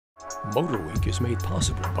MotorWeek is made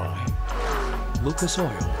possible by Lucas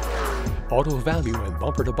Oil, Auto Value and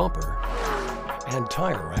Bumper to Bumper, and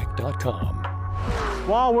TireRack.com.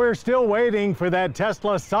 While we're still waiting for that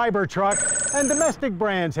Tesla Cybertruck, and domestic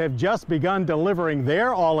brands have just begun delivering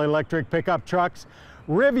their all-electric pickup trucks,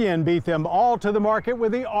 Rivian beat them all to the market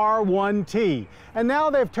with the R1T. And now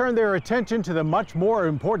they've turned their attention to the much more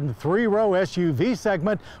important three-row SUV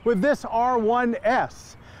segment with this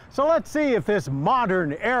R1S. So let's see if this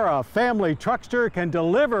modern-era family truckster can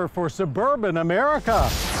deliver for suburban America.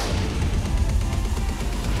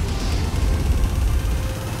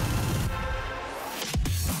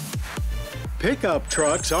 Pickup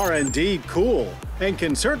trucks are indeed cool and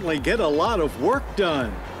can certainly get a lot of work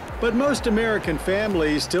done. But most American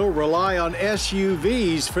families still rely on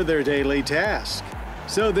SUVs for their daily tasks.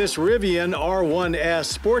 So this Rivian R1S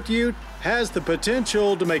Sport Ute has the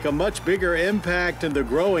potential to make a much bigger impact in the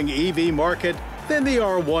growing EV market than the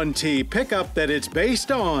R1T pickup that it's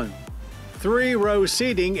based on. Three-row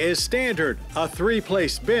seating is standard. A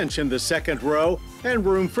three-place bench in the second row and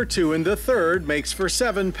room for two in the third makes for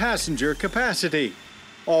 7-passenger capacity.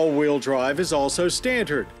 All-wheel drive is also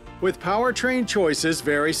standard, with powertrain choices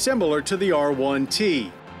very similar to the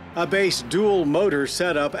R1T. A base dual motor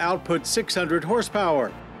setup outputs 600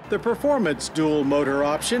 horsepower. The performance dual motor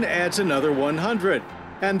option adds another 100.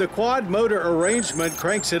 And the quad motor arrangement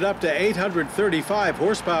cranks it up to 835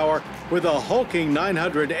 horsepower with a hulking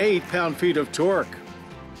 908 pound-feet of torque.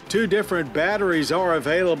 Two different batteries are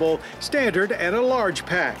available, standard and a large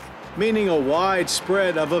pack, meaning a wide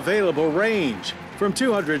spread of available range, from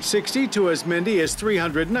 260 to as many as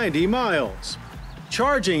 390 miles.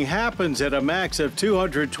 Charging happens at a max of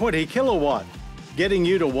 220 kilowatt, getting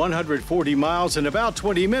you to 140 miles in about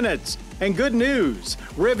 20 minutes. And good news,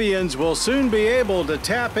 Rivians will soon be able to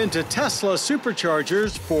tap into Tesla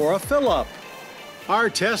superchargers for a fill-up. Our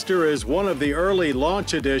tester is one of the early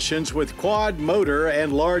launch editions with quad motor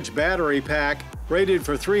and large battery pack rated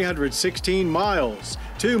for 316 miles,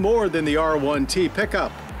 2 more than the R1T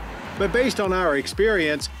pickup. But based on our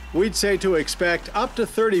experience, we'd say to expect up to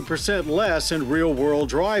 30% less in real-world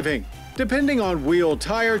driving, depending on wheel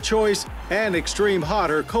tire choice and extreme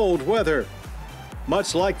hot or cold weather.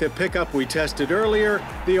 Much like the pickup we tested earlier,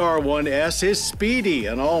 the R1S is speedy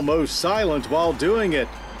and almost silent while doing it.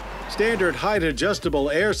 Standard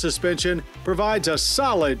height-adjustable air suspension provides a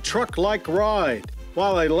solid truck-like ride,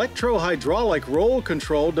 while electro-hydraulic roll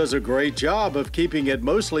control does a great job of keeping it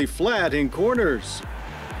mostly flat in corners.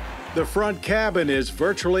 The front cabin is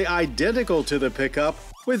virtually identical to the pickup,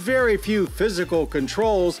 with very few physical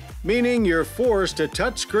controls, meaning you're forced to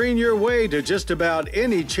touchscreen your way to just about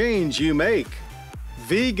any change you make.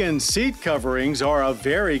 Vegan seat coverings are a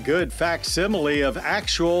very good facsimile of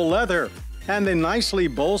actual leather, and the nicely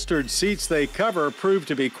bolstered seats they cover prove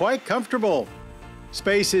to be quite comfortable.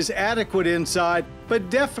 Space is adequate inside, but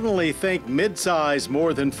definitely think mid-size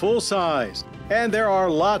more than full-size. And there are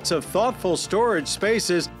lots of thoughtful storage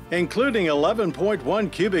spaces, including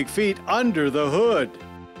 11.1 cubic feet under the hood.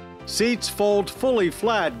 Seats fold fully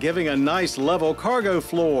flat, giving a nice level cargo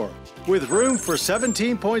floor, with room for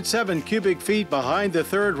 17.7 cubic feet behind the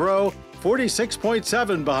third row,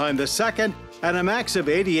 46.7 behind the second, and a max of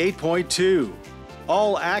 88.2.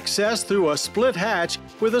 All accessed through a split hatch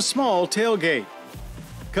with a small tailgate.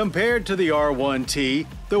 Compared to the R1T,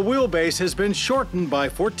 the wheelbase has been shortened by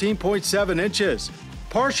 14.7 inches,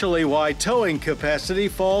 partially why towing capacity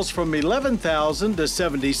falls from 11,000 to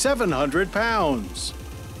 7,700 pounds.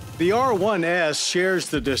 The R1S shares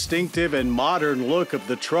the distinctive and modern look of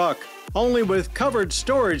the truck, only with covered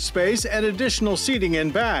storage space and additional seating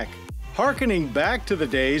in back, harkening back to the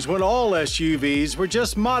days when all SUVs were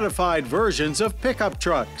just modified versions of pickup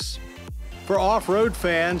trucks. For off-road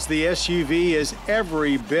fans, the SUV is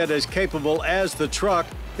every bit as capable as the truck,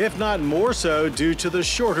 if not more so due to the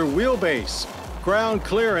shorter wheelbase. Ground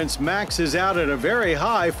clearance maxes out at a very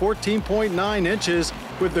high 14.9 inches,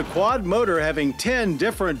 with the quad motor having 10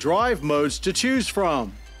 different drive modes to choose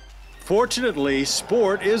from. Fortunately,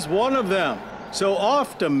 Sport is one of them, so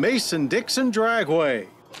off to Mason-Dixon Dragway.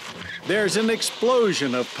 There's an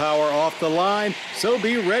explosion of power off the line, so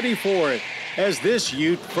be ready for it, as this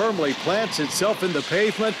ute firmly plants itself in the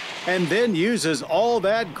pavement and then uses all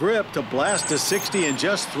that grip to blast to 60 in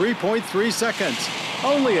just 3.3 seconds,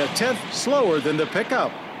 only a tenth slower than the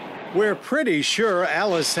pickup. We're pretty sure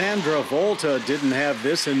Alessandro Volta didn't have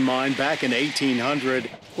this in mind back in 1800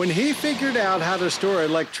 when he figured out how to store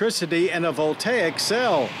electricity in a voltaic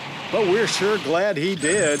cell. But we're sure glad he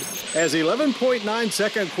did, as 11.9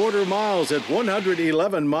 second quarter miles at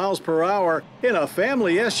 111 miles per hour in a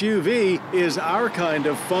family SUV is our kind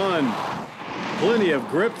of fun. plenty of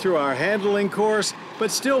grip through our handling course, but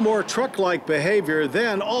still more truck-like behavior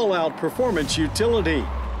than all-out performance utility.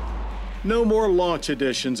 No more launch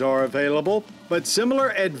editions are available, but similar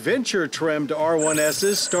adventure-trimmed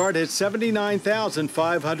R1Ss start at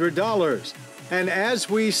 $79,500. And as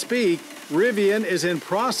we speak, Rivian is in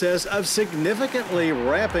process of significantly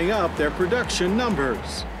ramping up their production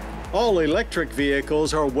numbers. All electric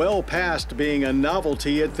vehicles are well past being a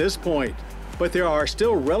novelty at this point, but there are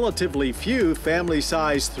still relatively few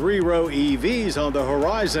family-sized three-row EVs on the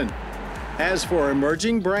horizon. As for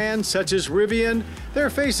emerging brands such as Rivian,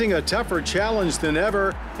 they're facing a tougher challenge than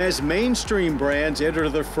ever as mainstream brands enter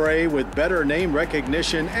the fray with better name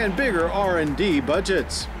recognition and bigger R&D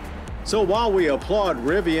budgets. So while we applaud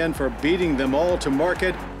Rivian for beating them all to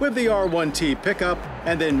market with the R1T pickup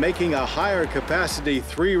and then making a higher capacity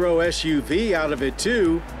three-row SUV out of it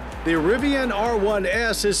too, the Rivian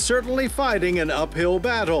R1S is certainly fighting an uphill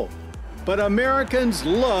battle. But Americans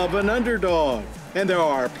love an underdog, and there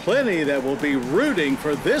are plenty that will be rooting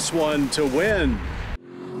for this one to win.